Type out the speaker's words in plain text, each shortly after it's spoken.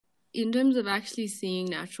in terms of actually seeing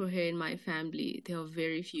natural hair in my family, there are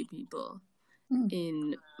very few people.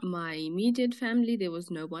 In my immediate family, there was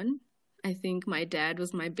no one. I think my dad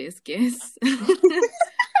was my best guess.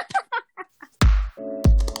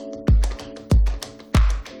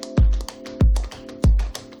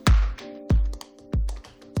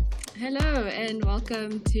 Hello, and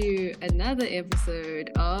welcome to another episode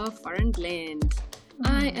of Foreign Blend.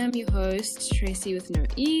 I am your host, Tracy with no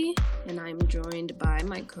E, and I'm joined by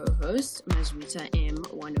my co-host, Mazrita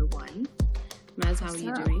M101. Maz, how are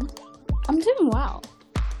you doing? I'm doing well.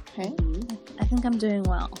 Okay. I think I'm doing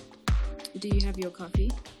well. Do you have your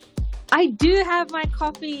coffee? I do have my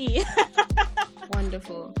coffee.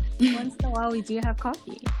 Wonderful. Once in a while, we do have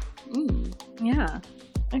coffee. Yeah.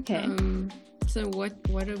 Okay. So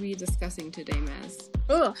what are we discussing today, Maz?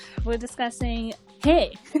 Oh, we're discussing hair.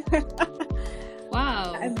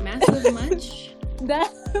 Wow, massive much?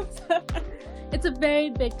 It's a very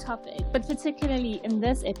big topic, but particularly in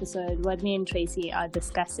this episode, what me and Tracy are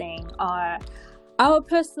discussing are our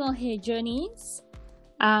personal hair journeys,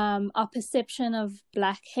 our perception of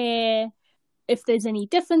black hair, if there's any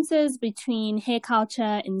differences between hair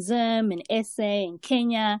culture in Zim and SA and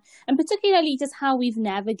Kenya, and particularly just how we've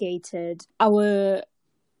navigated our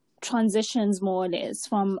transitions more or less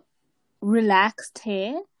from relaxed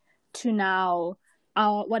hair to now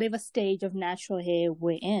our whatever stage of natural hair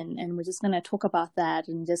we're in. And we're just going to talk about that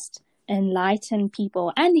and just enlighten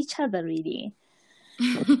people and each other really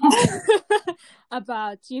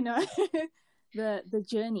about, the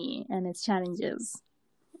journey and its challenges.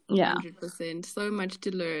 Yeah. 100%. So much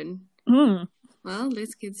to learn. Well,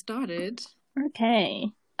 let's get started. Okay.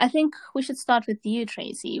 I think we should start with you,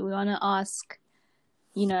 Tracy. We want to ask,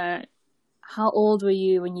 how old were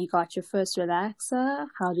you when you got your first relaxer?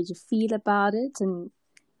 How did you feel about it? And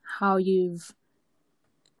how you've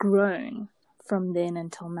grown from then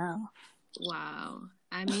until now? Wow.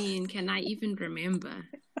 I mean, can I even remember?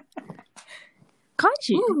 Can't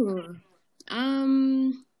you?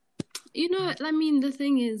 The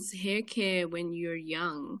thing is, hair care when you're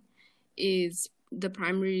young is the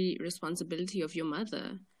primary responsibility of your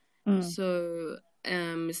mother. So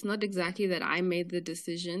it's not exactly that I made the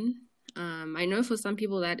decision. I know for some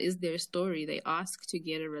people that is their story. They ask to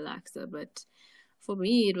get a relaxer, but for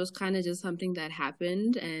me, it was kind of just something that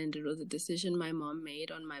happened, and it was a decision my mom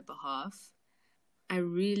made on my behalf. I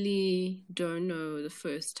really don't know the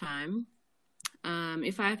first time.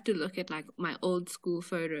 If I have to look at like my old school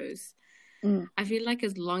photos, I feel like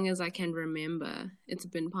as long as I can remember, it's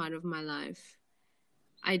been part of my life.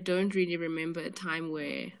 I don't really remember a time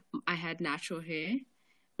where I had natural hair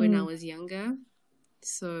when I was younger.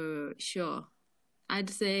 So sure, I'd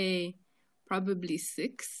say probably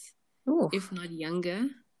 6, if not younger.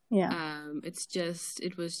 Yeah.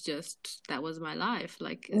 It was just, that was my life.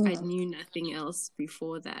 Like I knew nothing else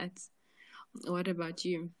before that. What about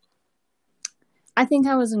you? I think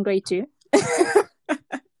I was in grade 2.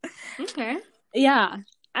 Okay. Yeah.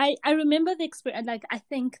 I remember the experience,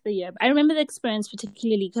 I remember the experience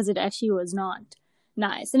particularly because it actually was not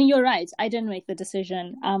nice. And you're right, I didn't make the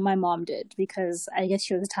decision. My mom did, because I guess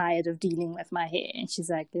she was tired of dealing with my hair. And she's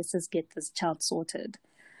like, let's just get this child sorted.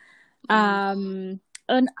 And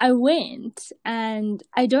I went, and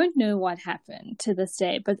I don't know what happened to this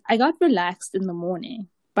day, but I got relaxed in the morning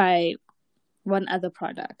by one other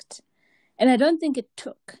product. And I don't think it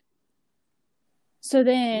took. So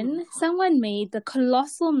then someone made the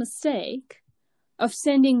colossal mistake of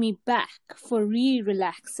sending me back for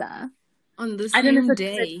relaxer. On the same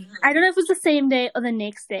day. I don't know if it was the same day or the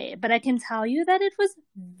next day, but I can tell you that it was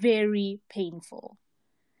very painful.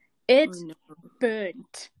 It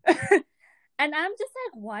burnt. And I'm just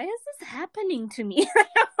like, why is this happening to me?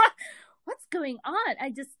 What's going on?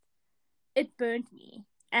 It burnt me.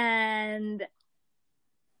 And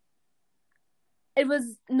it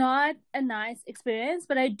was not a nice experience,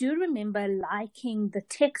 but I do remember liking the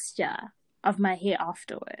texture of my hair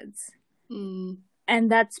afterwards.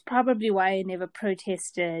 And that's probably why I never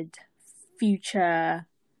protested future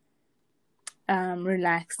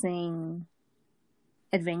relaxing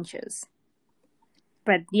adventures.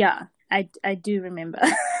 But yeah, I do remember.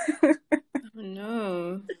 Oh,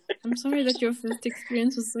 no. I'm sorry that your first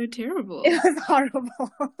experience was so terrible. It was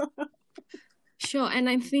horrible. Sure, and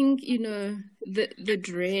I think, the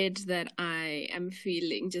dread that I am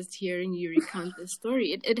feeling just hearing you recount the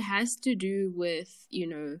story, it has to do with,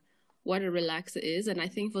 what a relaxer is. And I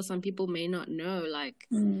think for some people may not know, like,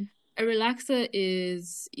 a relaxer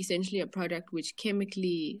is essentially a product which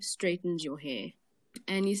chemically straightens your hair.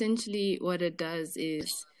 And essentially what it does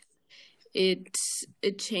is it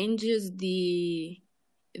changes the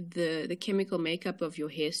the chemical makeup of your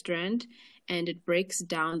hair strand, and it breaks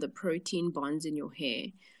down the protein bonds in your hair,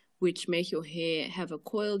 which make your hair have a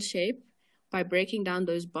coiled shape. By breaking down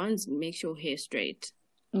those bonds, it makes your hair straight.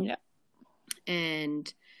 Yeah.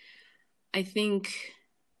 And I think,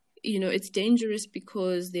 it's dangerous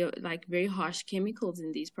because there are like very harsh chemicals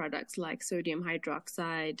in these products, like sodium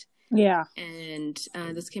hydroxide. Yeah. And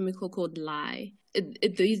this chemical called lye.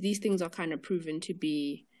 These things are kind of proven to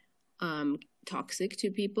be toxic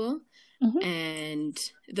to people. Mm-hmm.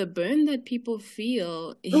 And the burn that people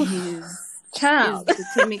feel is the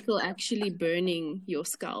chemical actually burning your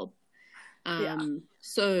scalp.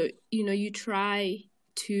 So, you try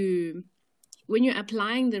to, when you're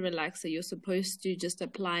applying the relaxer, you're supposed to just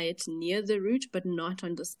apply it near the root, but not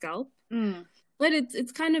on the scalp. But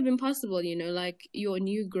it's kind of impossible, like your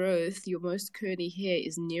new growth, your most curly hair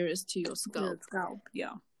is nearest to your scalp.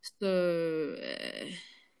 Yeah. So,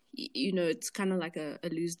 it's kind of like a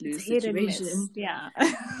lose-lose situation. Yeah.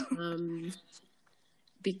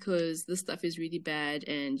 Because this stuff is really bad,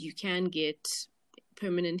 and you can get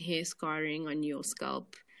permanent hair scarring on your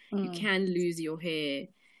scalp. You can lose your hair,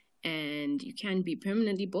 and you can be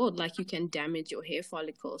permanently bald. Like, you can damage your hair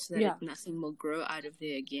follicles so that nothing will grow out of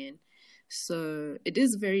there again. So it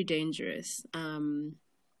is very dangerous. And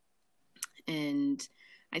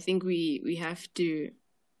I think we have to,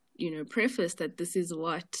 preface that this is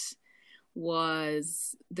what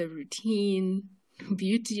was the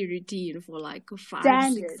beauty routine for like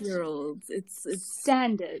 5-6-year-olds. It's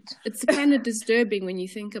standard. It's kind of disturbing when you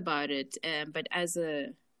think about it. But as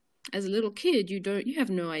a little kid, you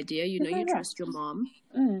have no idea. You trust your mom.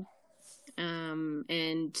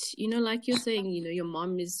 And like you're saying, your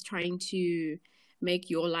mom is trying to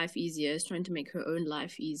make your life easier, is trying to make her own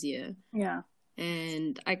life easier. Yeah.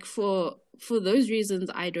 And like for those reasons,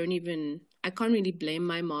 I can't really blame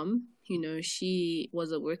my mom. She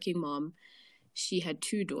was a working mom. She had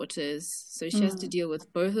 2 daughters, so she has to deal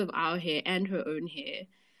with both of our hair and her own hair.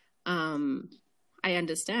 I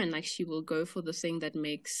understand, like, she will go for the thing that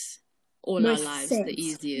makes all our lives the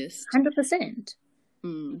easiest. 100%.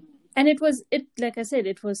 And like I said,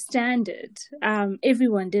 it was standard.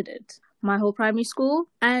 Everyone did it. My whole primary school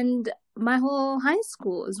and my whole high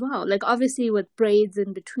school as well. Like, obviously with braids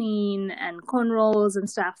in between and cornrows and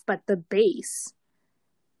stuff, but the base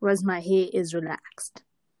was my hair is relaxed.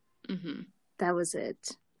 Mm-hmm. That was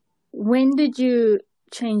it. When did you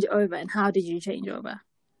change over, and how did you change over?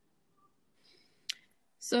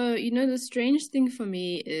 So, the strange thing for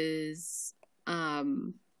me is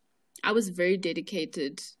I was very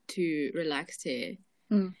dedicated to relaxed hair.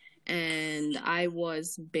 And I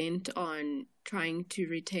was bent on trying to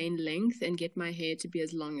retain length and get my hair to be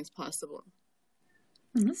as long as possible.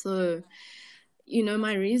 So,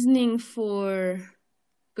 my reasoning for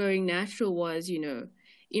going natural was,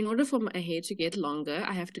 in order for my hair to get longer,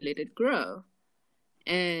 I have to let it grow.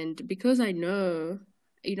 And because I know,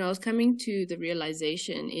 I was coming to the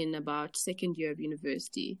realization in about 2nd year of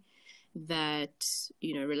university that,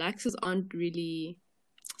 relaxers aren't really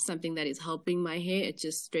something that is helping my hair. It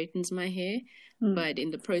just straightens my hair. But in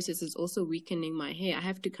the process, it's also weakening my hair. I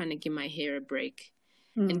have to kind of give my hair a break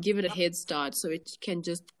and give it a head start so it can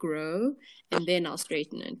just grow, and then I'll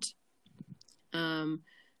straighten it.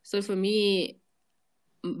 So for me,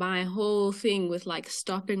 my whole thing with like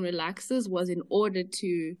stopping relaxers was in order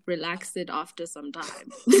to relax it after some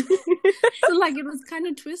time. So like it was kind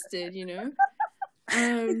of twisted,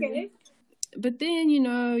 Okay. But then,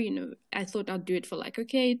 I thought I'd do it for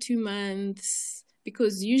 2 months,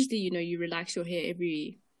 because usually, you relax your hair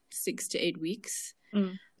every 6 to 8 weeks,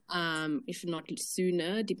 if not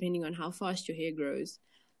sooner, depending on how fast your hair grows.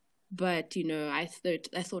 But, I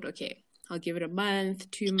thought, okay, I'll give it a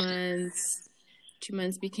month, 2 months. 2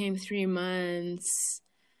 months became 3 months.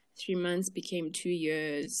 3 months became 2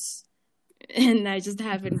 years. And I just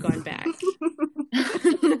haven't gone back.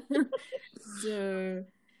 So...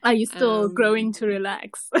 Are you still growing to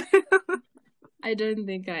relax? I don't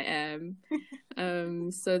think I am.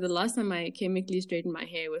 So the last time I chemically straightened my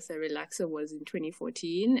hair with a relaxer was in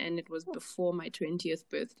 2014, and it was before my 20th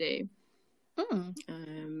birthday.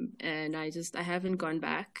 And I haven't gone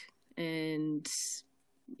back. And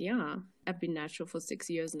yeah, I've been natural for 6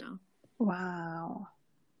 years now. Wow.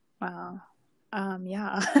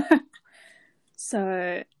 Yeah.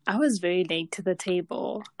 So I was very late to the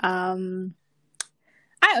table.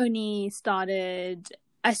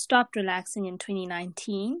 I stopped relaxing in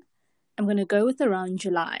 2019. I'm going to go with around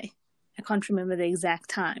July. I can't remember the exact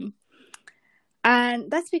time. And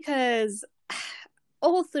that's because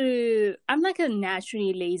I'm like a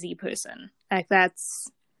naturally lazy person. Like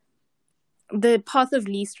the path of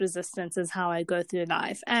least resistance is how I go through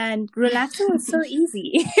life. And relaxing is so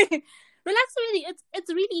easy. Relaxing really,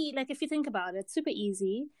 it's really, like, if you think about it, it's super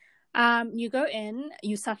easy. You go in,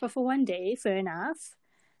 you suffer for one day, fair enough.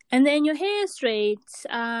 And then your hair is straight.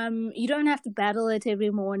 You don't have to battle it every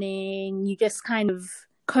morning. You just kind of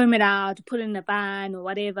comb it out, put it in a bun or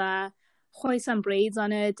whatever, hoist some braids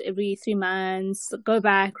on it every 3 months, go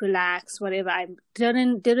back, relax, whatever. I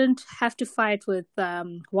didn't have to fight with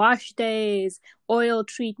wash days, oil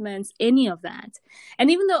treatments, any of that. And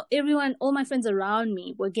even though all my friends around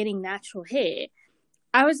me were getting natural hair,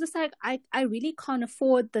 I was just like, I really can't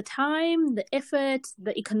afford the time, the effort,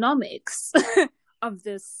 the economics of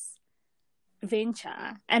this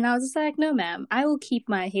venture. And I was just like, no, ma'am, I will keep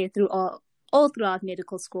my hair through all throughout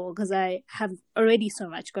medical school because I have already so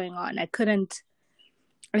much going on. I couldn't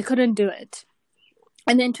do it.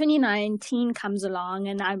 And then 2019 comes along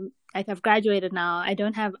and I've graduated now.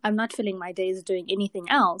 I'm not filling my days doing anything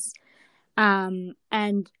else. And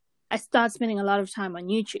I start spending a lot of time on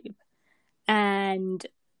YouTube. And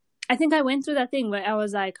I think I went through that thing where I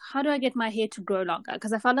was like, how do I get my hair to grow longer?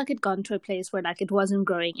 Because I felt like it'd gone to a place where like it wasn't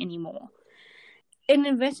growing anymore. And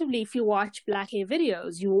inevitably, if you watch black hair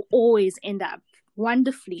videos, you will always end up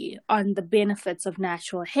wonderfully on the benefits of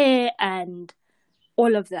natural hair and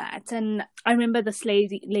all of that. And I remember this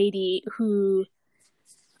lady who,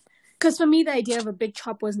 because for me, the idea of a big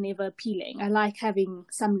chop was never appealing. I like having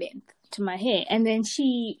some length to my hair. And then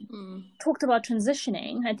she talked about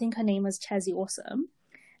transitioning. I think her name was Chazzy Awesome.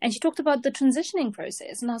 And she talked about the transitioning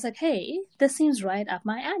process. And I was like, hey, this seems right up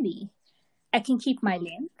my alley. I can keep my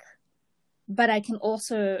length, but I can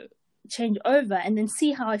also change over and then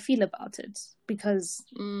see how I feel about it. Because,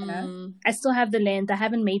 you know, I still have the length. I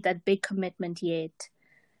haven't made that big commitment yet.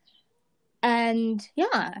 And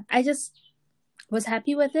yeah, I just was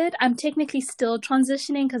happy with it. I'm technically still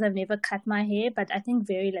transitioning because I've never cut my hair, but I think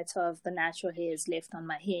very little of the natural hair is left on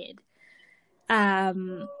my head.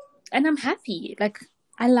 And I'm happy. Like,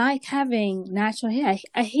 I like having natural hair.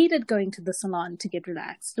 I hated going to the salon to get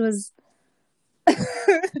relaxed. It was...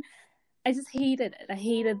 I just hated it. I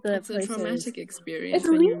hated the It's process. a traumatic experience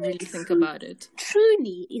when you really think about it.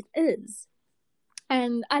 Truly, it is.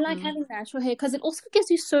 And I like having natural hair because it also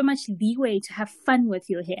gives you so much leeway to have fun with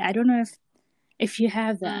your hair. I don't know if you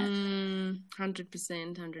have that.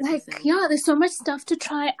 100%. Like, yeah, there's so much stuff to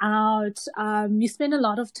try out. You spend a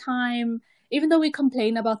lot of time, even though we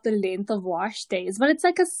complain about the length of wash days, but it's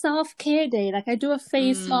like a self-care day. Like, I do a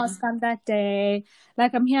face mask on that day.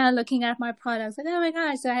 Like, I'm here looking at my products. Like, oh my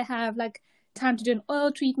gosh, so I have like time to do an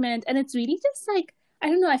oil treatment. And it's really just like, I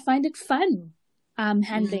don't know, I find it fun.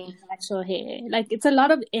 Handling natural hair. Like, it's a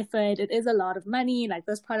lot of effort. It is a lot of money. Like,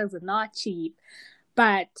 those products are not cheap,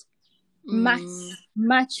 but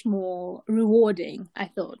much more rewarding, I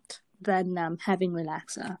thought, than having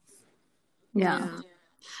relaxer. Yeah.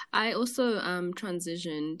 I also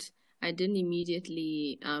transitioned. I didn't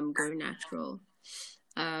immediately go natural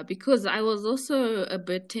because I was also a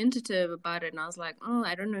bit tentative about it, and I was like, oh,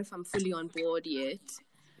 I don't know if I'm fully on board yet.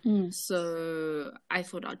 So I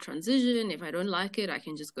thought I'd transition. If I don't like it, I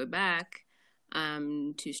can just go back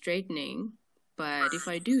to straightening. But if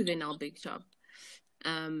I do, then I'll big chop.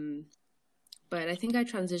 But I think I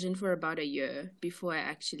transitioned for about a year before I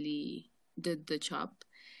actually did the chop.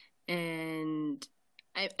 And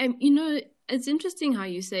I you know, it's interesting how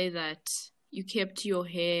you say that you kept your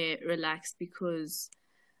hair relaxed because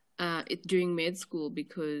during med school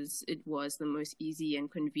because it was the most easy and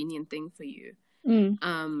convenient thing for you.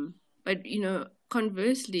 But you know,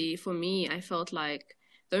 conversely, for me, I felt like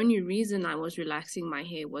the only reason I was relaxing my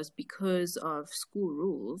hair was because of school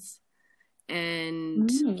rules. And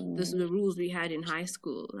this are the rules we had in high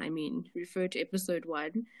school. I mean, refer to episode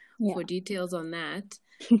 1 for details on that.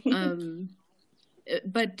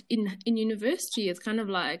 But in university, it's kind of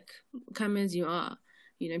like come as you are.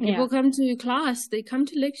 You know, people come to class, they come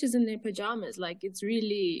to lectures in their pajamas. Like, it's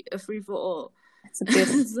really a free for all.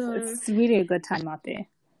 It's really a good time out there.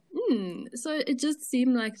 So it just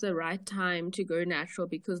seemed like the right time to go natural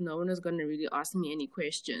because no one was going to really ask me any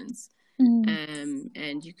questions.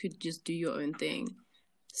 And you could just do your own thing.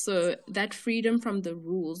 So that freedom from the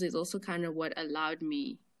rules is also kind of what allowed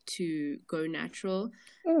me to go natural,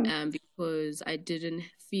 because I didn't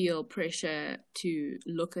feel pressure to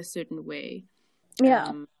look a certain way.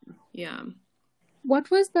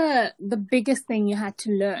 What was the biggest thing you had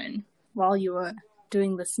to learn while you were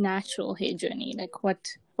doing this natural hair journey? Like,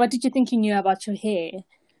 what did you think you knew about your hair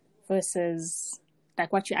versus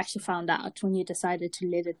like what you actually found out when you decided to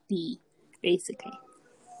let it be, basically?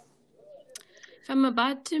 If I'm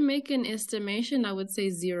about to make an estimation, I would say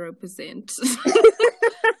 0%.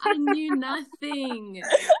 I knew nothing.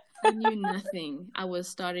 I was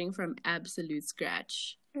starting from absolute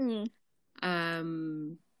scratch.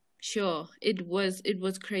 Sure, it was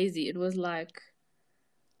crazy. It was like,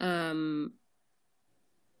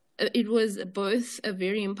 it was both a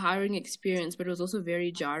very empowering experience, but it was also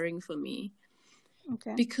very jarring for me.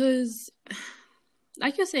 Okay. Because,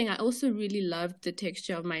 like you're saying, I also really loved the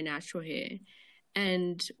texture of my natural hair.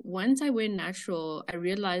 And once I went natural, I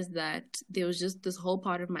realized that there was just this whole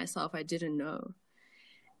part of myself I didn't know.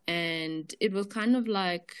 And it was kind of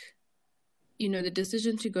like, the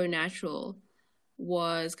decision to go natural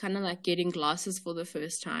was kind of like getting glasses for the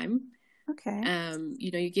first time. Okay.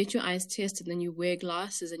 You get your eyes tested, and then you wear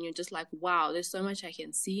glasses, and you're just like, wow, there's so much I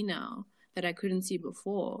can see now that I couldn't see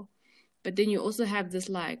before. But then you also have this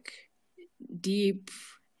like deep,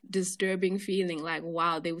 disturbing feeling like,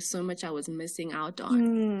 wow, there was so much I was missing out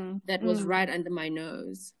on that was right under my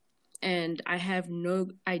nose, and I have no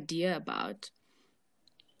idea about.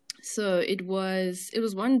 So it was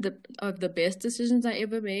one of the best decisions I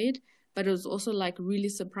ever made, but it was also like really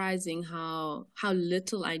surprising how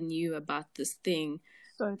little I knew about this thing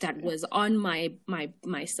that was on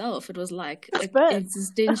myself. It was like an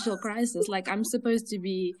existential crisis. Like, I'm supposed to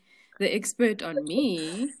be the expert on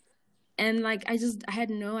me, and like I had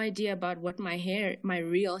no idea about what my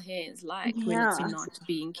real hair is like when it's not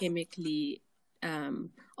being chemically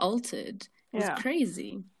altered. It's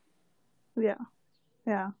crazy. Yeah,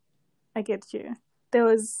 I get you. There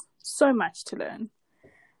was so much to learn.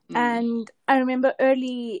 And I remember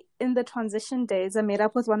early in the transition days, I met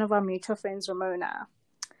up with one of our mutual friends, Ramona.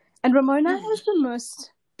 And Ramona has the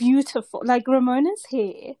most beautiful, like, Ramona's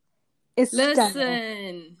hair is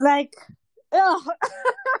stunning. Like,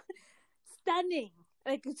 stunning.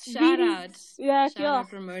 Like, it's Shout out. Yeah, Shout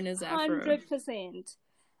out Ramona's afro. 100%.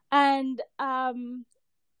 And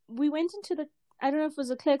we went into I don't know if it was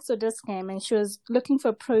a Clerks or Dis-Chem, and she was looking for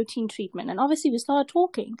a protein treatment. And obviously we started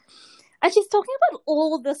talking. And she's talking about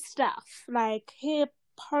all the stuff, like hair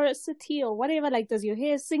porosity or whatever. Like, does your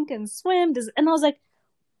hair sink and swim? And I was like,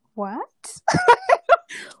 what?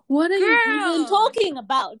 What are you even talking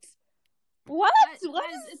about? What?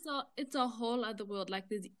 It's a whole other world. Like,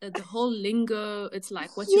 there's the whole lingo. It's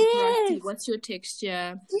like, what's your porosity? What's your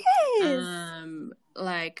texture? Yes.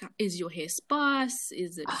 Like, is your hair sparse?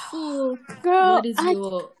 Is it full? Girl, what is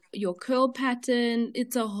your curl pattern?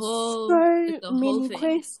 It's a whole many thing.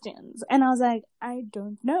 Questions. And I was like, I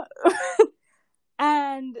don't know.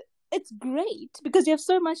 And it's great because you have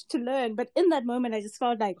so much to learn. But in that moment, I just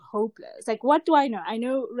felt like hopeless. Like, what do I know? I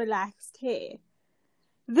know relaxed hair.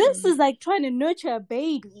 This is like trying to nurture a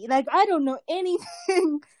baby. Like, I don't know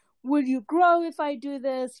anything. Will you grow if I do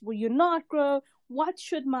this? Will you not grow?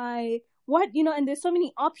 And there's so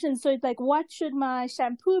many options. So it's like, what should my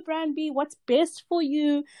shampoo brand be? What's best for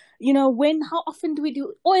you? How often do we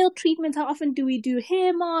do oil treatments? How often do we do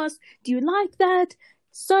hair masks? Do you like that?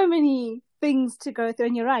 So many things to go through.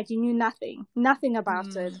 And you're right, you knew nothing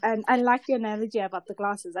about it. And I like your analogy about the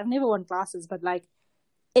glasses. I've never worn glasses, but like,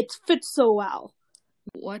 it fits so well.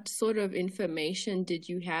 What sort of information did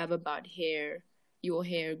you have about your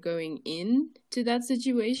hair going into that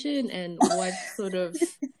situation? And what sort of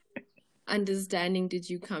understanding did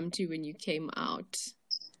you come to when you came out?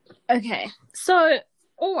 Okay, so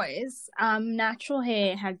always natural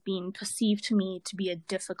hair had been perceived to me to be a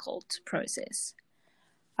difficult process.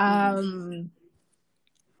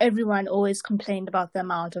 Everyone always complained about the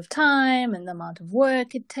amount of time and the amount of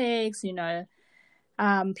work it takes.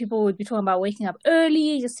 People would be talking about waking up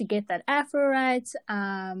early just to get that afro right,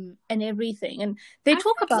 and everything. And they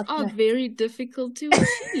talk about very difficult to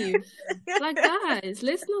achieve. Like, guys,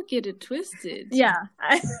 let's not get it twisted. Yeah.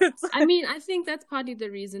 I mean, I think that's partly the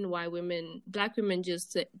reason why black women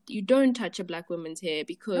just say, you don't touch a black woman's hair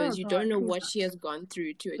because you don't know what she has gone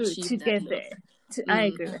through to achieve to that get look. there. I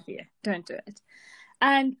agree with you. Don't do it.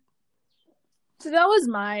 And so that was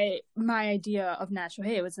my idea of natural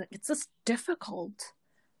hair. It's this difficult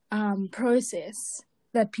process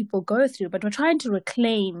that people go through, but we're trying to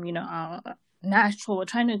reclaim, our natural. We're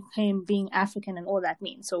trying to reclaim being African and all that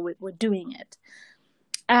means. So we're doing it.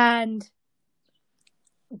 And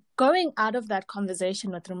going out of that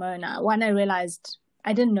conversation with Ramona, I realized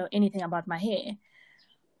I didn't know anything about my hair.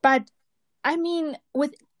 But I mean,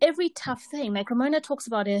 with every tough thing, like Ramona talks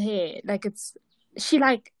about her hair, like she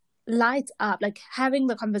like lights up. Like, having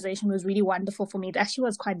the conversation was really wonderful for me. It actually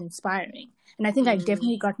was quite inspiring. And I think I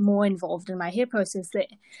definitely got more involved in my hair process there.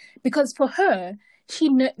 Because for her, she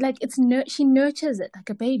nurtures it like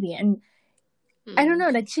a baby. And I don't know,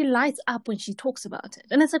 like she lights up when she talks about it.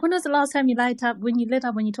 And it's like, when was the last time you lit up when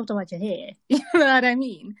you talked about your hair? You know what I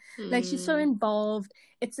mean? Like, she's so involved.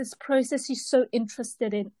 It's this process she's so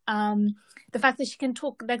interested in. The fact that she can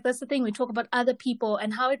talk, like, that's the thing, we talk about other people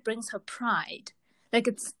and how it brings her pride. Like,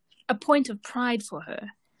 it's a point of pride for her.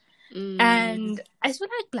 And I feel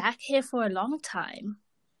like black hair for a long time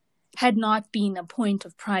had not been a point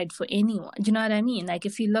of pride for anyone. Do you know what I mean? Like,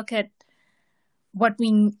 if you look at what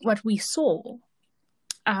we saw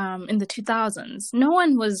in the 2000s, no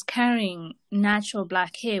one was carrying natural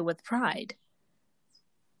black hair with pride.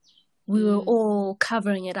 We were all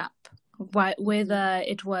covering it up, whether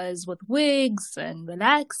it was with wigs and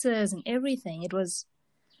relaxers and everything. It was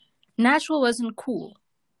natural, wasn't cool.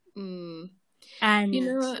 And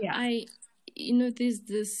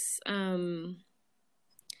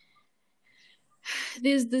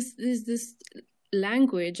there's this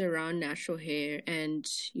language around natural hair, and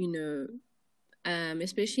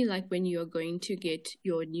especially like when you're going to get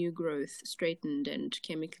your new growth straightened and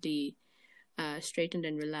chemically straightened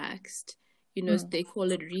and relaxed, they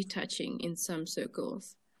call it retouching in some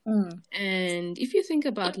circles. And if you think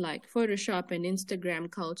about like Photoshop and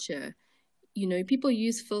Instagram culture, people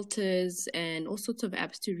use filters and all sorts of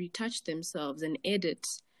apps to retouch themselves and edit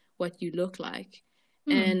what you look like.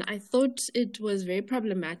 And I thought it was very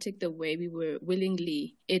problematic the way we were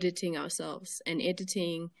willingly editing ourselves and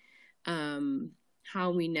editing how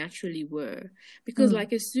we naturally were. Because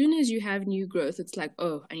like as soon as you have new growth, it's like,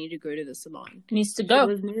 oh, I need to go to the salon. It needs to go. It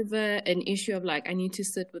was never an issue of like, I need to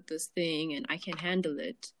sit with this thing and I can handle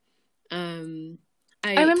it. I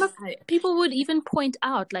remember people would even point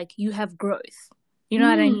out, like, you have growth. You know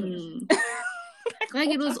what I mean? Like,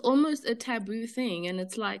 it was almost a taboo thing. And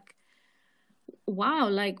it's like, wow,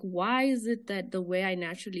 like, why is it that the way I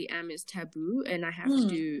naturally am is taboo and I have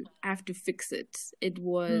to fix it? It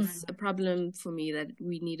was a problem for me that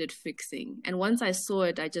we needed fixing. And once I saw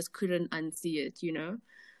it, I just couldn't unsee it,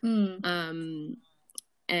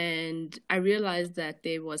 And I realized that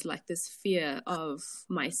there was like this fear of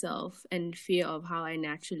myself and fear of how I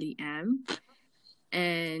naturally am.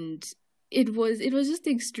 And it was just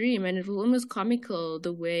extreme, and it was almost comical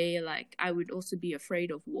the way like I would also be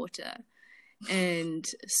afraid of water. And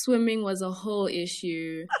swimming was a whole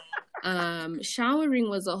issue. Showering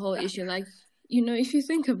was a whole issue. Like, if you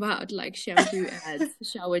think about like shampoo ads,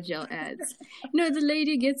 shower gel ads, the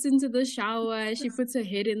lady gets into the shower, she puts her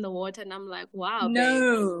head in the water, and I'm like, wow,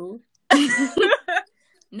 no.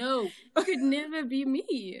 No. It could never be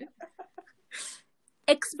me.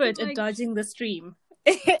 Expert at dodging the stream.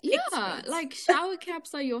 Yeah, like shower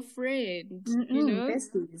caps are your friend,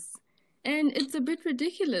 besties. And it's a bit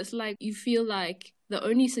ridiculous. Like, you feel like the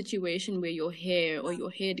only situation where your hair or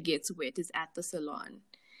your head gets wet is at the salon.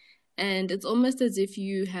 And it's almost as if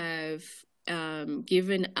you have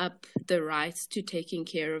given up the rights to taking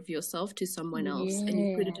care of yourself to someone else, and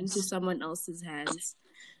you put it into someone else's hands.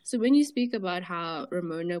 So when you speak about how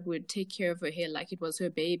Ramona would take care of her hair like it was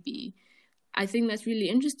her baby, I think that's really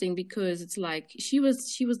interesting, because it's like she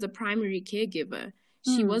was the primary caregiver.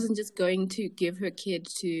 She wasn't just going to give her kid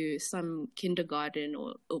to some kindergarten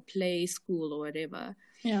or play school or whatever.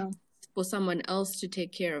 Yeah. For someone else to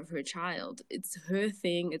take care of her child. It's her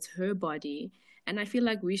thing, it's her body. And I feel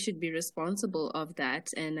like we should be responsible of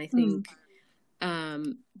that. And I think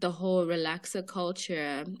the whole relaxer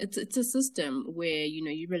culture, it's a system where,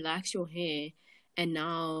 you relax your hair and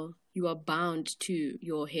now you are bound to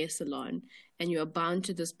your hair salon and you are bound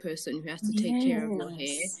to this person who has to take care of your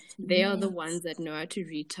hair. They are the ones that know how to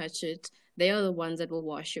retouch it. They are the ones that will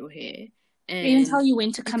wash your hair. And even tell you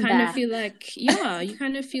when to come back. You kind of feel like, you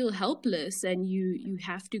kind of feel helpless, and you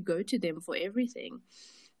have to go to them for everything.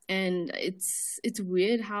 And it's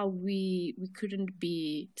weird how we couldn't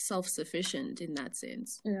be self-sufficient in that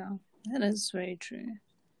sense. Yeah, that is very true.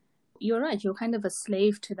 You're right. You're kind of a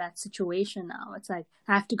slave to that situation now. It's like,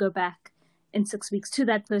 I have to go back in 6 weeks to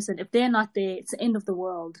that person. If they're not there, it's the end of the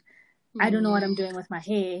world. I don't know what I'm doing with my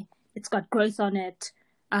hair. It's got growth on it.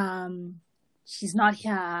 She's not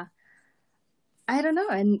here. I don't know.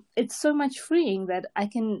 And it's so much freeing that I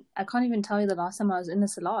can't even tell you the last time I was in the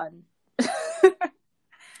salon.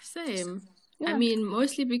 Same. Yeah. I mean,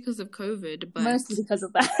 mostly because of COVID, but mostly because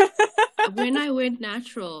of that. When I went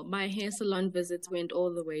natural, my hair salon visits went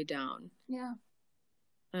all the way down. Yeah.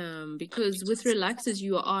 Because with relaxers,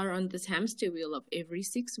 you are on this hamster wheel of every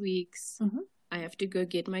 6 weeks. I have to go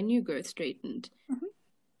get my new growth straightened.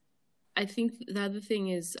 I think the other thing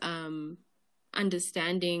is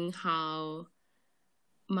understanding how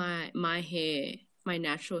my hair, my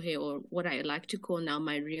natural hair, or what I like to call now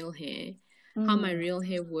my real hair, how my real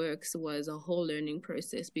hair works was a whole learning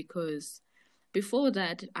process, because before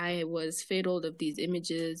that, I was fed all of these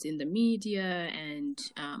images in the media and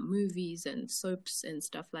movies and soaps and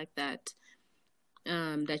stuff like that.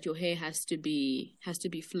 That your hair has to be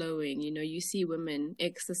flowing. You know, you see women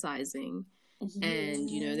exercising, and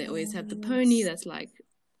you know they always have the pony that's like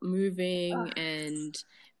moving, and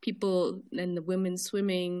people and the women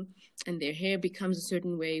swimming, and their hair becomes a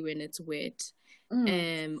certain way when it's wet.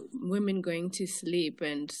 And women going to sleep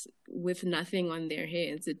and with nothing on their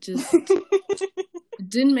heads. It just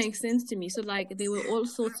didn't make sense to me. So like there were all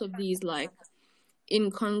sorts of these like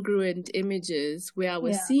incongruent images where I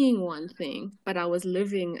was seeing one thing, but I was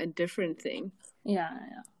living a different thing.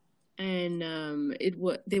 And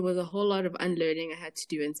there was a whole lot of unlearning I had to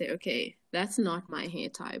do and say, okay, that's not my hair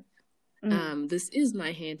type. This is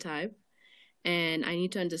my hair type, and I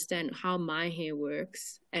need to understand how my hair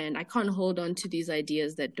works, and I can't hold on to these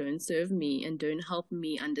ideas that don't serve me and don't help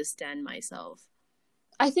me understand myself.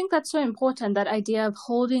 I think that's so important, that idea of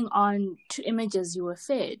holding on to images you were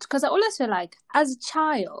fed. Because I always feel like, as a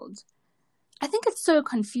child, I think it's so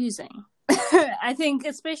confusing. I think,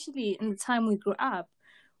 especially in the time we grew up,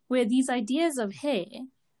 where these ideas of hair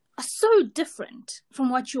are so different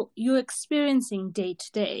from what you're experiencing day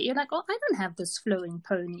to day. You're like, oh, I don't have this flowing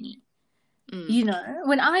pony. You know,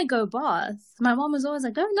 when I go bath, my mom was always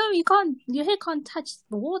like, oh, no, you can't, your hair can't touch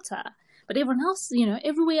the water. But everyone else, you know,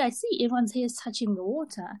 everywhere I see, everyone's hair is touching the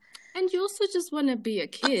water. And you also just want to be a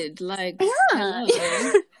kid. Like,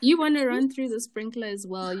 you want to run through the sprinkler as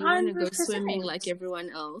well. You want to go swimming like everyone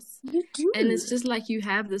else. You do. And it's just like you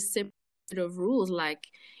have this separate of rules. Like,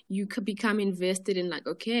 you could become invested in like,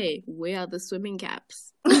 okay, where are the swimming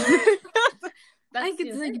caps? Like,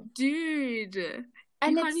 it's like, dude,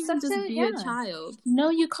 and you can't even just be a child. No,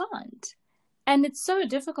 you can't. And it's so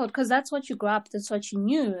difficult because that's what you grew up, that's what you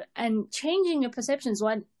knew. And changing your perceptions,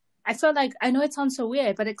 I feel like, I know it sounds so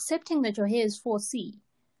weird, but accepting that your hair is 4C.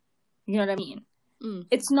 You know what I mean?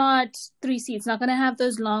 It's not 3C. It's not going to have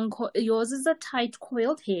those long, yours is a tight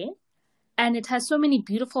coiled hair. And it has so many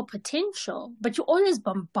beautiful potential, but you're always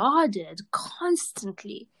bombarded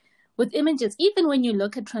constantly with images. Even when you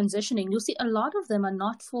look at transitioning, you'll see a lot of them are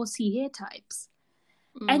not 4C hair types.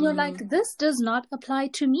 And you're like, this does not apply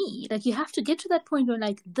to me. Like, you have to get to that point where,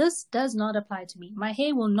 like, this does not apply to me. My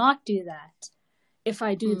hair will not do that if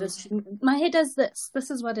I do this. My hair does this.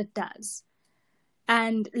 This is what it does.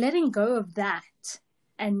 And letting go of that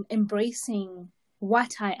and embracing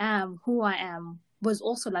what I am, who I am, was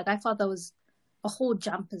also, like, I thought that was a whole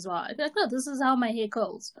jump as well. I'd be like, no, this is how my hair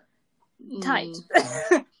curls. Tight.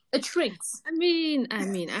 It shrinks. I mean,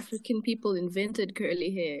 African people invented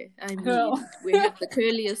curly hair. I mean, we have the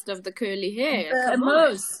curliest of the curly hair. The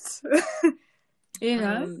most. You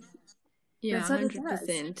know? Yeah,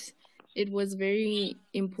 100%. It was very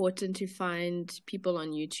important to find people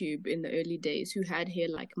on YouTube in the early days who had hair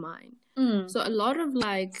like mine. So a lot of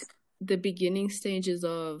like the beginning stages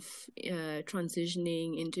of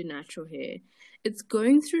transitioning into natural hair, it's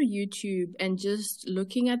going through YouTube and just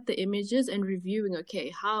looking at the images and reviewing,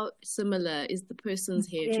 okay, how similar is the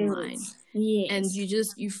person's hair to mine? Yes. And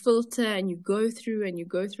you filter and you go through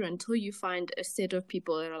until you find a set of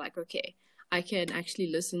people that are like, okay, I can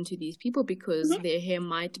actually listen to these people because their hair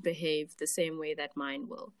might behave the same way that mine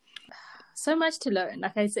will. So much to learn,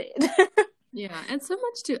 like I said. Yeah, and so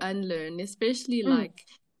much to unlearn, especially like,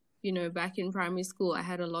 you know, back in primary school, I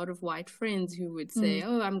had a lot of white friends who would say,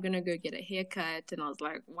 oh, I'm going to go get a haircut. And I was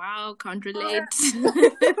like, wow, can't relate.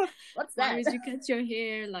 What's that? Why would you cut your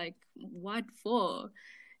hair? Like, what for?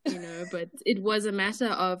 You know, but it was a matter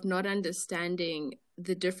of not understanding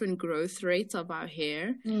the different growth rates of our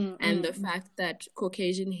hair and the fact that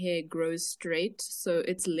Caucasian hair grows straight, so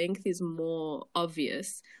its length is more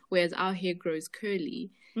obvious, whereas our hair grows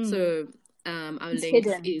curly. So our length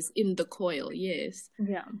hidden. Is in the coil, yes.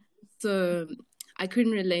 Yeah. So I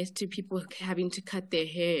couldn't relate to people having to cut their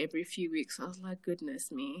hair every few weeks. I was like,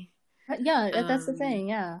 goodness me. Yeah, that's the thing,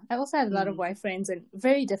 yeah. I also had a lot of white friends and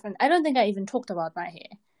very different. I don't think I even talked about my hair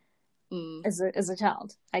as a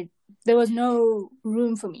child. There was no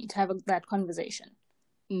room for me to have that conversation.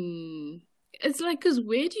 It's like, because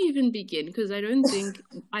where do you even begin? Because I don't think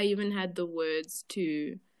I even had the words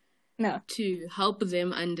to help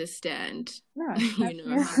them understand, you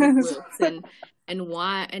know, how it works and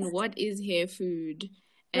why and what is hair food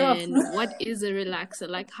and what is a relaxer.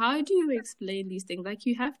 Like, how do you explain these things? Like,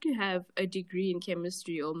 you have to have a degree in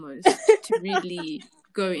chemistry almost to really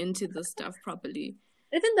go into this stuff properly.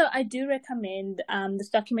 Even though I do recommend this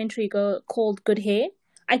documentary called Good Hair,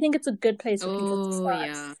 I think it's a good place for people to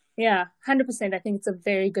start. Yeah, 100%. I think it's a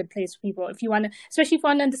very good place for people if you want to, especially if you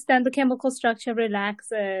want to understand the chemical structure of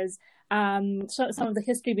relaxers, so some of the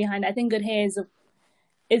history behind it. I think Good Hair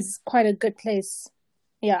is quite a good place.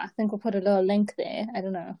 Yeah, I think we'll put a little link there. I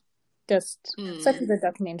don't know. Just such a good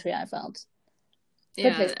documentary, I felt.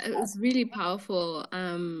 Yeah, it was really powerful.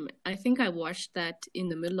 I think I watched that in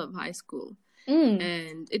the middle of high school.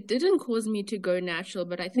 And it didn't cause me to go natural,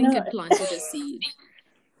 but I think it planted a seed.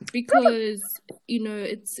 Because,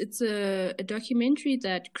 it's a documentary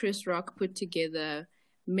that Chris Rock put together,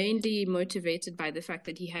 mainly motivated by the fact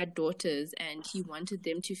that he had daughters and he wanted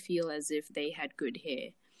them to feel as if they had good hair.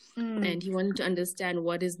 And he wanted to understand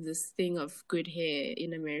what is this thing of good hair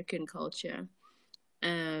in American culture.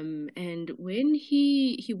 And when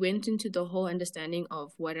he went into the whole understanding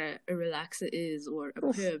of what a relaxer is, or a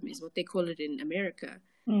perm is what they call it in America.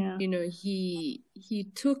 Yeah. He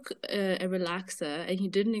took a relaxer and he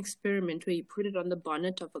did an experiment where he put it on the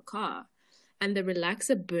bonnet of a car, and the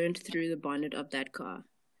relaxer burned through the bonnet of that car.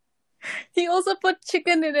 He also put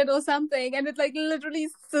chicken in it or something, and it like literally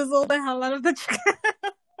sizzled the hell out of the chicken.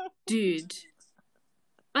 Dude,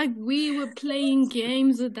 like we were playing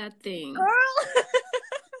games with that thing. Girl.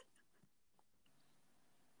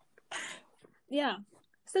 Yeah,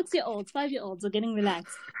 6-year-olds, 5-year-olds are getting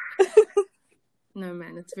relaxed. No,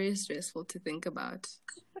 man, it's very stressful to think about.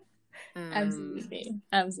 Absolutely.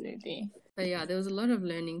 But yeah, there was a lot of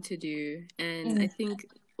learning to do, and I think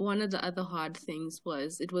one of the other hard things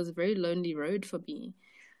was it was a very lonely road for me,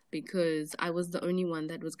 because I was the only one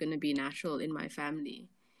that was going to be natural in my family.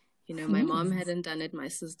 My mom hadn't done it, my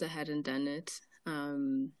sister hadn't done it.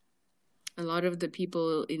 A lot of the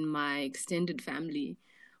people in my extended family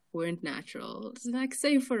weren't natural, like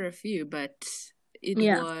save for a few, but it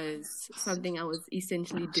was something I was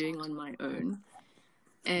essentially doing on my own.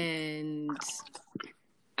 And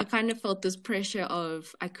I kind of felt this pressure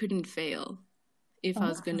of I couldn't fail if I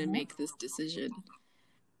was going to make this decision.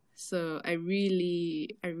 So I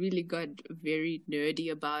really got very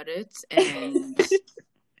nerdy about it, and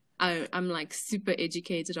I'm like super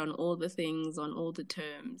educated on all the things, on all the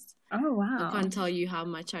terms. Oh, wow. I can't tell you how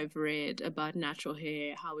much I've read about natural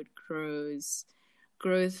hair, how it grows,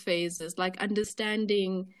 growth phases, like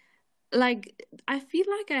understanding, like I feel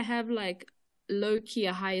like I have like low-key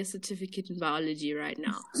a higher certificate in biology right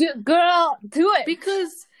now. Girl, do it.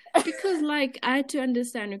 Because like I had to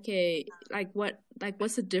understand, okay,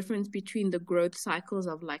 what's the difference between the growth cycles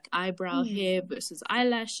of like eyebrow hair versus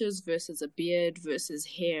eyelashes versus a beard versus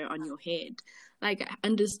hair on your head. Like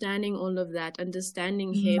understanding all of that,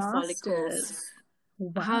 understanding hair follicles,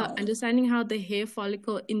 understanding how the hair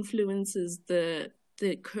follicle influences the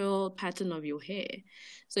curl pattern of your hair.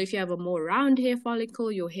 So if you have a more round hair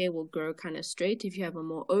follicle, your hair will grow kind of straight. If you have a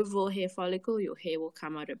more oval hair follicle, your hair will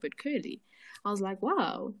come out a bit curly. I was like,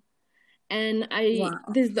 wow. And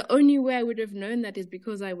there's the only way I would have known that is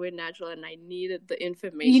because I went natural and I needed the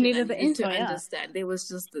information. You needed the info, to understand. There was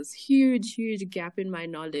just this huge gap in my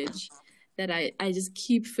knowledge that I just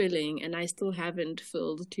keep filling, and I still haven't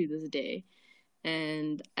filled to this day.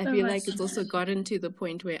 And I feel like it's also gotten to the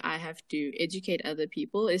point where I have to educate other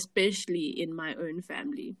people, especially in my own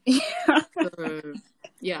family. So,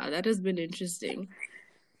 yeah, that has been interesting.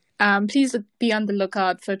 Please be on the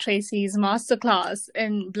lookout for Tracy's masterclass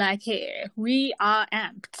in black hair. We are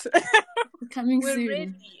amped. Coming We're soon.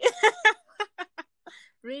 Ready.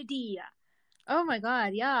 Ready. Oh my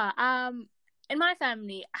God, yeah. In my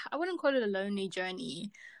family, I wouldn't call it a lonely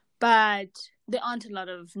journey, but there aren't a lot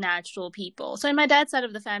of natural people. So in my dad's side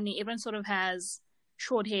of the family, everyone sort of has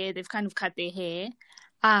short hair. They've kind of cut their hair.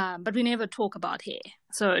 But we never talk about hair.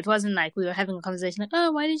 So it wasn't like we were having a conversation like,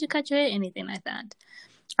 oh, why did you cut your hair? Anything like that.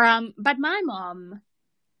 But my mom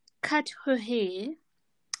cut her hair,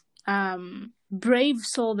 brave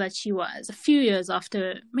soul that she was, a few years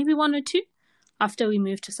after, maybe 1 or 2, after we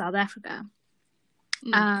moved to South Africa.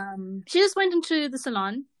 She just went into the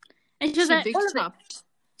salon and she was like,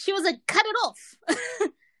 cut it off.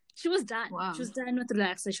 She was done. Wow. She was done with the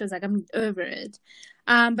relaxer. She was like, I'm over it.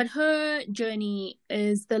 But her journey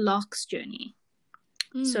is the locks journey.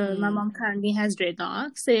 So my mom currently has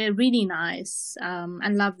dreadlocks. They're really nice. I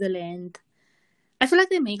love the length. I feel like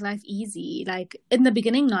they make life easy. Like in the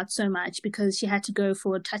beginning, not so much, because she had to go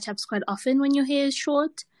for touch-ups quite often when your hair is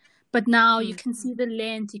short. But now you can see the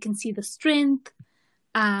length, you can see the strength.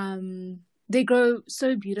 They grow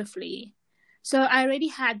so beautifully. So I already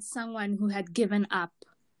had someone who had given up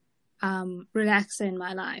relaxer in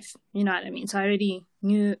my life. You know what I mean? So I already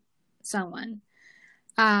knew someone.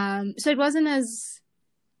 So it wasn't as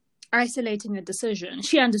isolating a decision.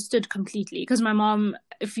 She understood completely, because my mom,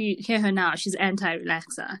 if you hear her now, she's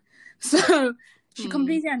anti-relaxer. So she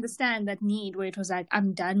completely understands that need where it was like,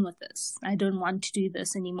 I'm done with this. I don't want to do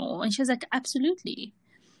this anymore. And she was like, absolutely.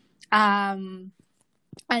 And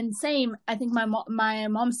same, I think my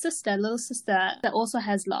mom's sister, little sister, that also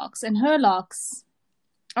has locks, and her locks,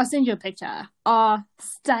 I'll send you a picture, are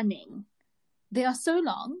stunning. They are so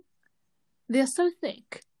long. They are so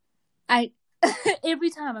thick. Every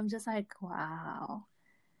time I'm just like, wow.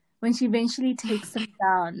 When she eventually takes them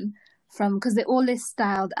down because they're always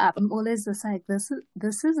styled up, I'm always just like, this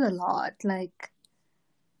is a lot. Like,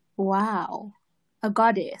 wow, a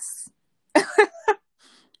goddess.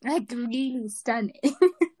 Like, really stunning.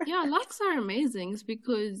 Yeah, locks are amazing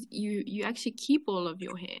because you actually keep all of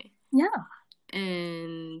your hair. Yeah.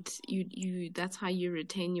 And you that's how you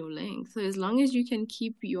retain your length. So as long as you can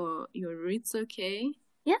keep your roots okay,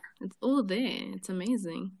 yeah, it's all there. It's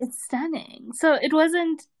amazing. It's stunning. So it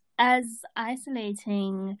wasn't as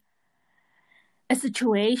isolating a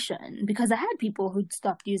situation because I had people who'd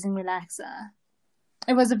stopped using relaxer.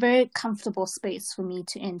 It was a very comfortable space for me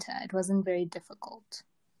to enter. It wasn't very difficult.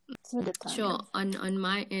 Sure. On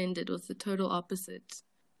my end, it was the total opposite.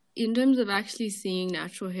 In terms of actually seeing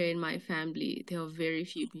natural hair in my family, there are very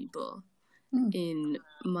few people. In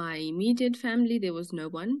my immediate family, there was no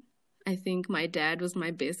one. I think my dad was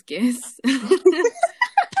my best guess.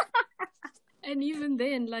 And even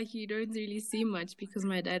then, like, you don't really see much because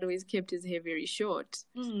my dad always kept his hair very short.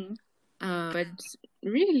 But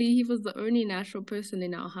really, he was the only natural person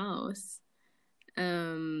in our house.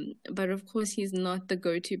 But of course, he's not the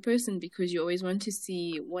go-to person because you always want to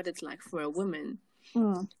see what it's like for a woman.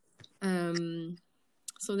 So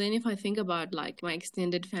then if I think about like my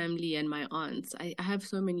extended family and my aunts, I have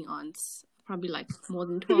so many aunts, probably like more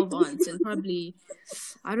than 12 aunts, and probably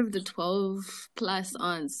out of the 12 plus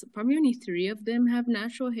aunts, probably only 3 of them have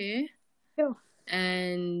natural hair.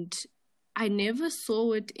 And I never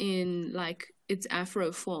saw it in like its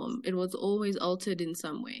afro form. It was always altered in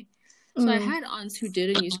some way. So I had aunts who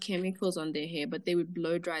didn't use chemicals on their hair, but they would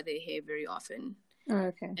blow dry their hair very often.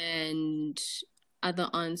 Okay. And other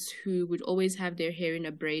aunts who would always have their hair in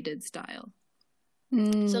a braided style.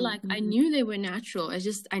 So like I knew they were natural.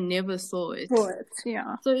 I never saw it.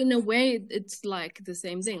 Yeah. So in a way, it's like the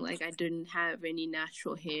same thing. Like I didn't have any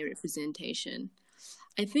natural hair representation.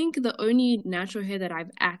 I think the only natural hair that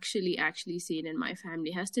I've actually seen in my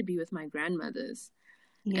family has to be with my grandmothers.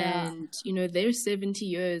 Yeah. And, you know, they're 70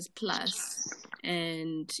 years plus.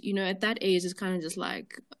 And, you know, at that age, it's kind of just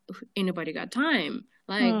like, anybody got time?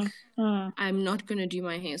 Like, I'm not going to do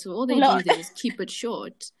my hair. So all they do is they just keep it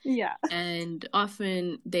short. Yeah. And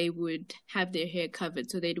often they would have their hair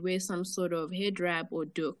covered. So they'd wear some sort of hair drab or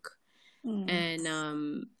doek.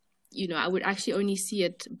 And, you know, I would actually only see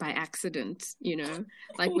it by accident, you know,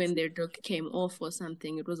 like when their doek came off or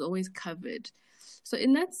something, it was always covered. So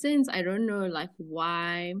in that sense, I don't know like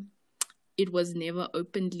why it was never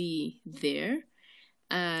openly there.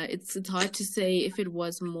 It's hard to say if it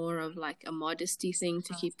was more of like a modesty thing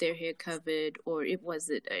to keep their hair covered, or was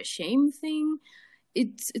it a shame thing.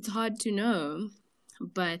 It's hard to know.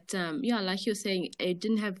 But yeah, like you're saying, it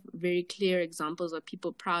didn't have very clear examples of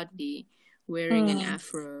people proudly wearing an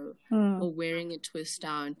afro or wearing a twist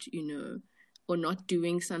out, you know, or not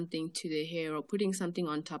doing something to their hair or putting something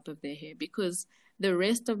on top of their hair, because the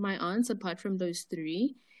rest of my aunts, apart from those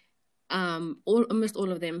 3, almost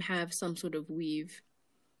all of them have some sort of weave.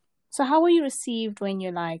 So how were you received when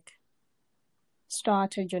you like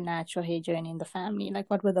started your natural hair journey in the family? Like,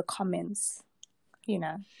 what were the comments, you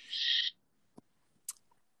know?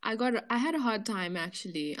 I had a hard time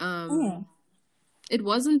actually. It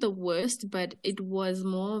wasn't the worst, but it was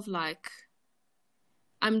more of like,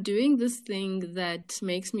 I'm doing this thing that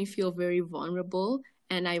makes me feel very vulnerable,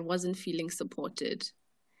 and I wasn't feeling supported.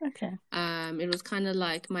 Okay. It was kind of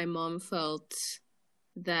like my mom felt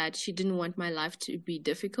that she didn't want my life to be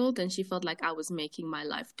difficult, and she felt like I was making my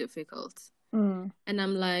life difficult. And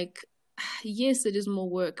I'm like, yes, it is more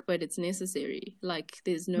work, but it's necessary. Like,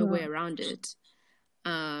 there's no way around it.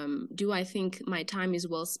 Do I think my time is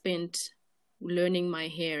well spent learning my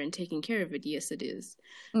hair and taking care of it? Yes, it is.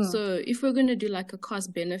 So if we're going to do like a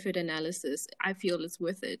cost-benefit analysis, I feel it's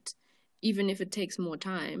worth it. Even if it takes more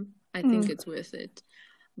time, I think it's worth it.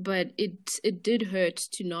 But it did hurt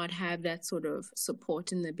to not have that sort of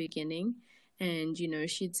support in the beginning. And, you know,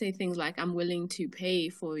 she'd say things like, I'm willing to pay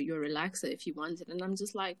for your relaxer if you want it. And I'm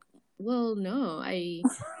just like, well, no, I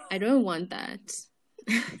don't want that.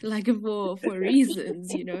 Like for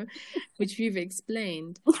reasons, you know, which we've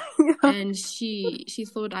explained. And she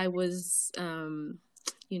thought I was,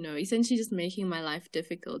 you know, essentially just making my life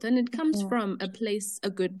difficult. And it comes from a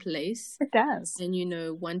good place. It does. And, you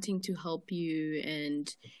know, wanting to help you.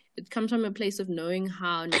 And it comes from a place of knowing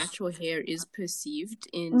how natural hair is perceived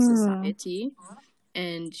in society.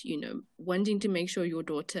 and, wanting to make sure your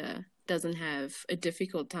daughter doesn't have a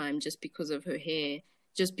difficult time just because of her hair,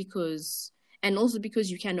 just because, and also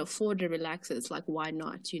because you can afford a relaxer. It's like, why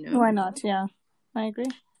not, Why not? Yeah, I agree.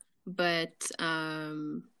 But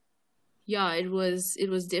yeah, it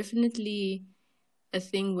was definitely a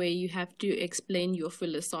thing where you have to explain your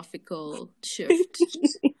philosophical shift.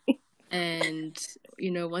 And,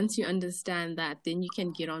 once you understand that, then you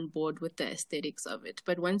can get on board with the aesthetics of it.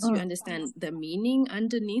 But once you understand the meaning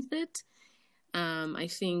underneath it, I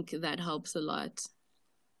think that helps a lot.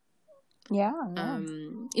 Yeah.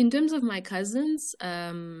 In terms of my cousins,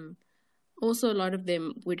 also a lot of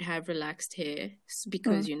them would have relaxed hair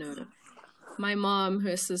because, my mom,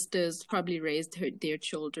 her sisters probably raised their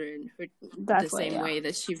children the same way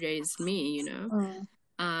that she raised me,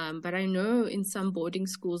 But I know in some boarding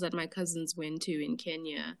schools that my cousins went to in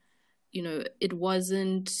Kenya, it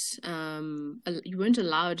wasn't, you weren't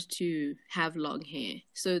allowed to have long hair.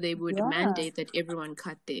 So they would mandate that everyone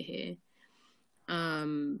cut their hair.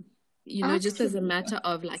 Just as a matter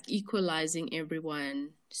of like equalizing everyone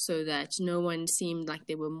so that no one seemed like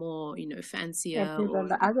they were more, fancier or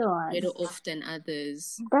better off than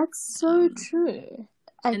others. That's so true.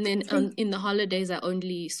 And then in the holidays, I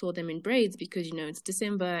only saw them in braids because, it's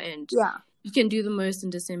December and you can do the most in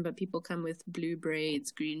December. People come with blue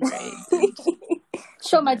braids, green braids. And,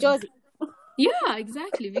 show my Josie. Yeah,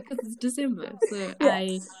 exactly, because it's December. So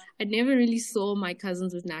I never really saw my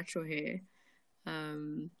cousins with natural hair.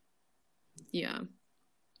 Yeah.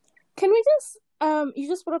 Can we just you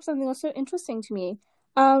just brought up something that was so interesting to me.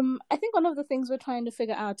 I think one of the things we're trying to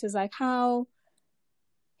figure out is like how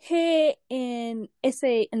hair in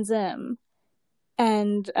SA and Zim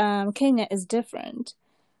and Kenya is different.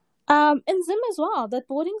 In Zim as well, that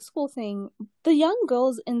boarding school thing, the young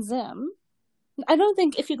girls in Zim, I don't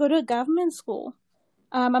think if you go to a government school,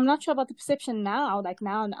 I'm not sure about the perception now, like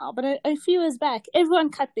now, but a few years back, everyone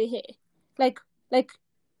cut their hair. Like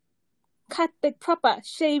cut the proper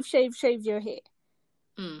shave your hair.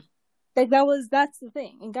 Like that's the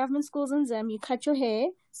thing. In government schools in Zim, you cut your hair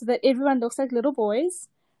so that everyone looks like little boys.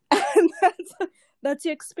 And that's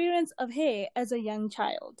your experience of hair as a young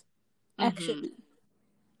child, actually.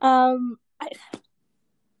 I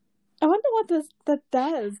wonder what that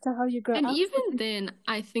does to how you grow up. And even then,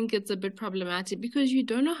 I think it's a bit problematic because you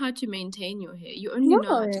don't know how to maintain your hair. You only know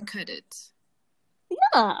how to cut it.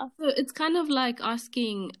 Yeah. So it's kind of like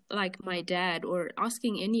asking like my dad or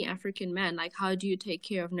asking any African man, like, how do you take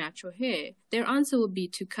care of natural hair? Their answer will be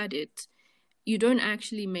to cut it. You don't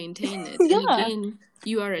actually maintain it. And again,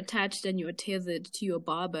 you are attached and you're tethered to your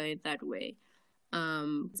barber in that way.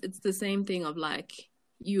 It's the same thing of like,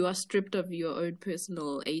 you are stripped of your own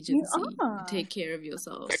personal agency to take care of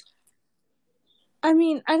yourself. I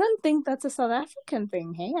mean, I don't think that's a South African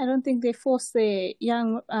thing, hey? I don't think they force their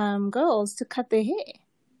young girls to cut their hair.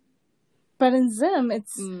 But in Zim,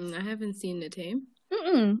 it's... I haven't seen it, hey?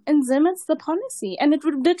 In Zim, it's the policy. And it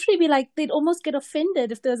would literally be like, they'd almost get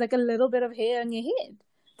offended if there was like a little bit of hair on your head.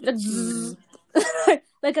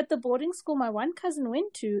 Like at the boarding school my one cousin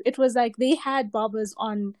went to, it was like they had barbers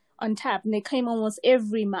on tap and they came almost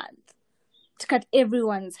every month to cut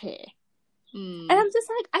everyone's hair. And I'm just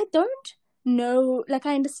like, I don't know, like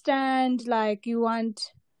I understand, like you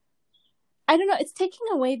want, I don't know, it's taking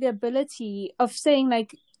away the ability of saying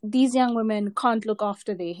like these young women can't look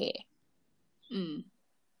after their hair.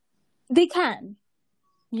 They can,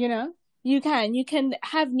 you can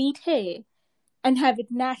have neat hair and have it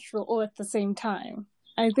natural all at the same time.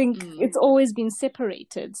 I think it's always been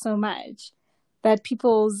separated so much that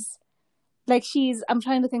people's, like I'm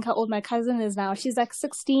trying to think how old my cousin is now. She's like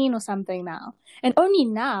 16 or something now. And only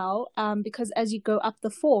now, because as you go up the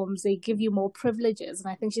forms, they give you more privileges. And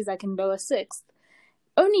I think she's like in lower sixth.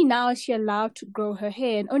 Only now is she allowed to grow her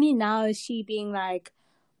hair. And only now is she being like,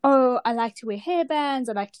 oh, I like to wear hairbands.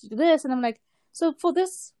 I like to do this. And I'm like, so for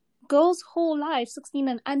this girl's whole life, 16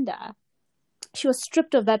 and under, she was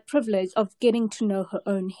stripped of that privilege of getting to know her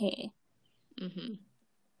own hair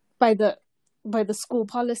by the school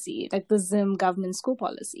policy, like the Zim government school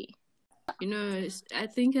policy. I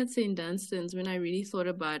think at St. Dunstan's, when I really thought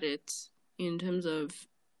about it in terms of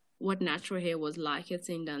what natural hair was like at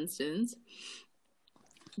St. Dunstan's,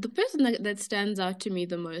 the person that stands out to me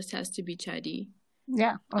the most has to be Chadi.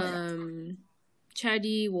 Yeah.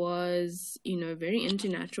 Chadi was, very into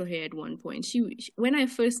natural hair at one point. She when I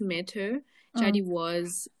first met her, Chadi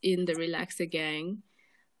was in the Relaxer gang.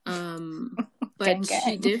 But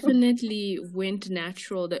she definitely went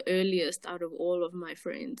natural the earliest out of all of my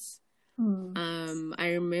friends. I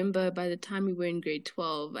remember by the time we were in grade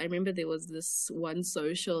 12, I remember there was this one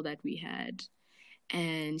social that we had.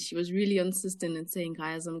 and she was really insistent in saying,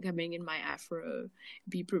 guys, I'm coming in my afro,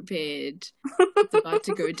 be prepared, it's about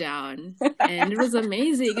to go down. And it was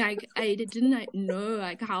amazing. I didn't know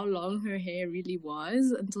like how long her hair really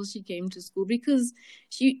was until she came to school, because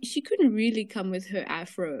she couldn't really come with her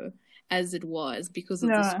afro as it was because of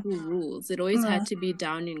the school rules. It always had to be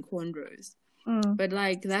down in cornrows. But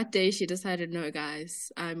like that day she decided, no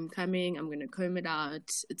guys, I'm coming, I'm gonna comb it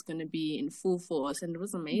out, it's gonna be in full force, and it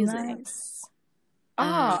was amazing. Nice.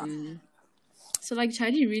 So like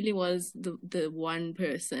Chadi really was the one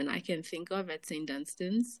person I can think of at St.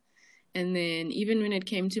 Dunstan's. And then even when it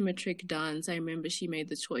came to matric dance, I remember she made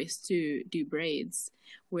the choice to do braids,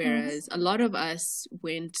 whereas a lot of us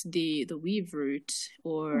went the weave route,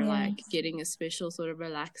 or like getting a special sort of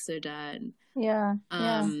relaxer done.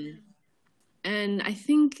 And I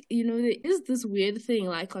think, you know, there is this weird thing,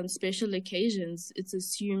 like on special occasions, it's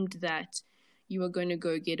assumed that you are going to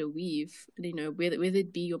go get a weave, you know, whether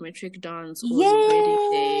it be your matric dance or your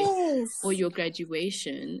wedding day or your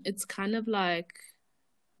graduation. It's kind of like,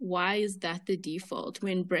 why is that the default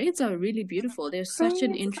when braids are really beautiful? They're such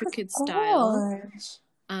an intricate style.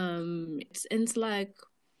 It's like,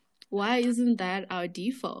 why isn't that our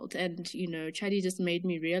default? And, you know, Chadi just made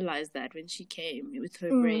me realize that when she came with her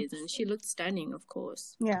braids, and she looked stunning, of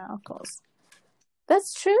course. Yeah, of course.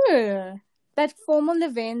 That's true. That formal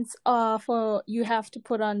events are for, you have to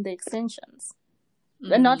put on the extensions.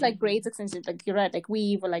 And not like braids extensions, like you're right, like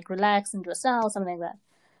weave or like relax into a style, something like that.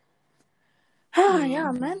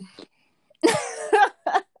 Yeah, man.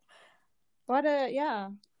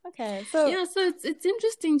 Okay, so it's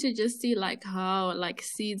interesting to just see like how like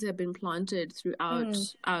seeds have been planted throughout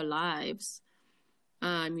our lives.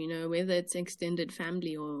 You know, whether it's extended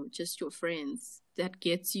family or just your friends, that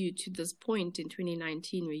gets you to this point in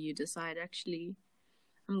 2019 where you decide, actually,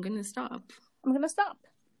 I'm gonna stop.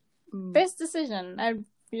 Best decision.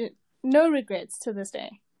 No regrets to this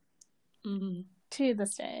day. To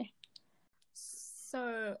this day.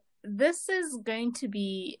 So this is going to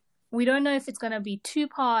be, we don't know if it's going to be 2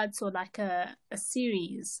 parts or like a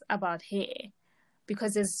series about hair,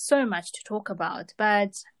 because there's so much to talk about.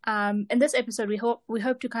 But in this episode, we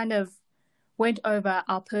hope to kind of went over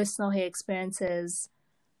our personal hair experiences,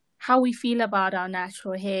 how we feel about our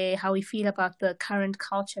natural hair, how we feel about the current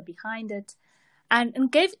culture behind it, and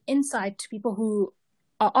gave insight to people who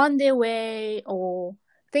are on their way or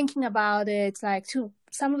thinking about it, like to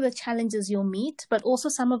some of the challenges you'll meet, but also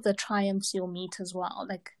some of the triumphs you'll meet as well.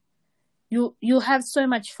 Like you'll have so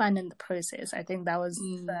much fun in the process. I think that was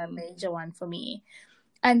the major one for me.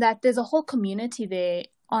 And that there's a whole community there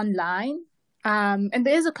online. And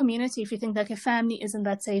there is a community if you think like your family isn't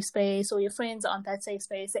that safe space or your friends aren't that safe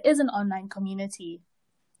space. There is an online community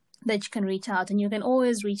that you can reach out, and you can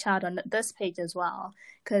always reach out on this page as well,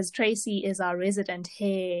 because Tracy is our resident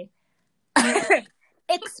hair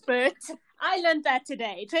expert. I learned that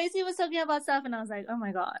today. Tracy was talking about stuff and I was like, oh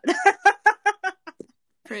my God.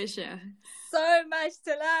 Pressure. So much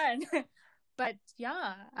to learn. But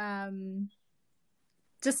yeah,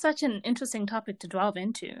 just such an interesting topic to delve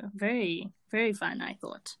into. Very, very fun, I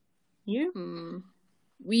thought. You?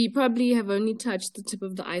 We probably have only touched the tip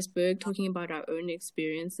of the iceberg talking about our own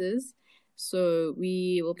experiences. So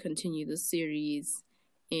we will continue the series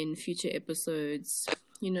in future episodes,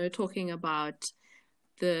 you know, talking about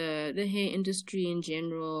the hair industry in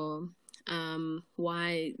general,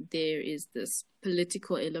 why there is this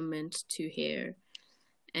political element to hair,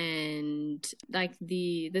 and like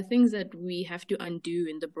the things that we have to undo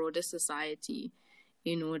in the broader society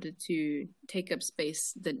in order to take up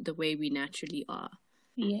space the way we naturally are.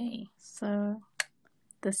 Yay. So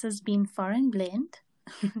this has been Foreign Blend.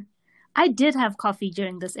 I did have coffee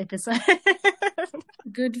during this episode.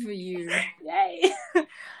 Good for you. Yay.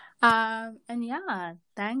 And yeah,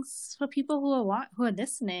 thanks for people who are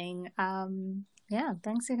listening. Yeah,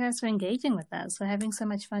 thanks you guys for engaging with us, for having so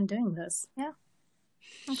much fun doing this. Yeah.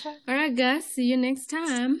 Okay. All right, guys. See you next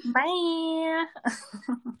time. Bye.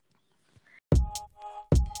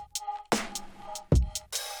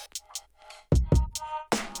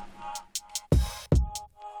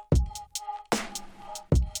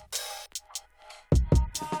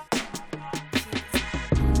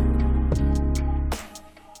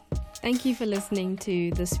 Thank you for listening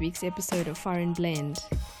to this week's episode of Foreign Blend.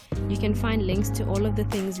 You can find links to all of the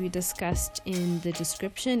things we discussed in the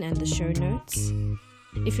description and the show notes.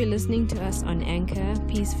 If you're listening to us on Anchor,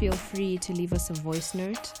 please feel free to leave us a voice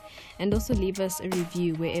note and also leave us a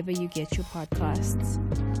review wherever you get your podcasts.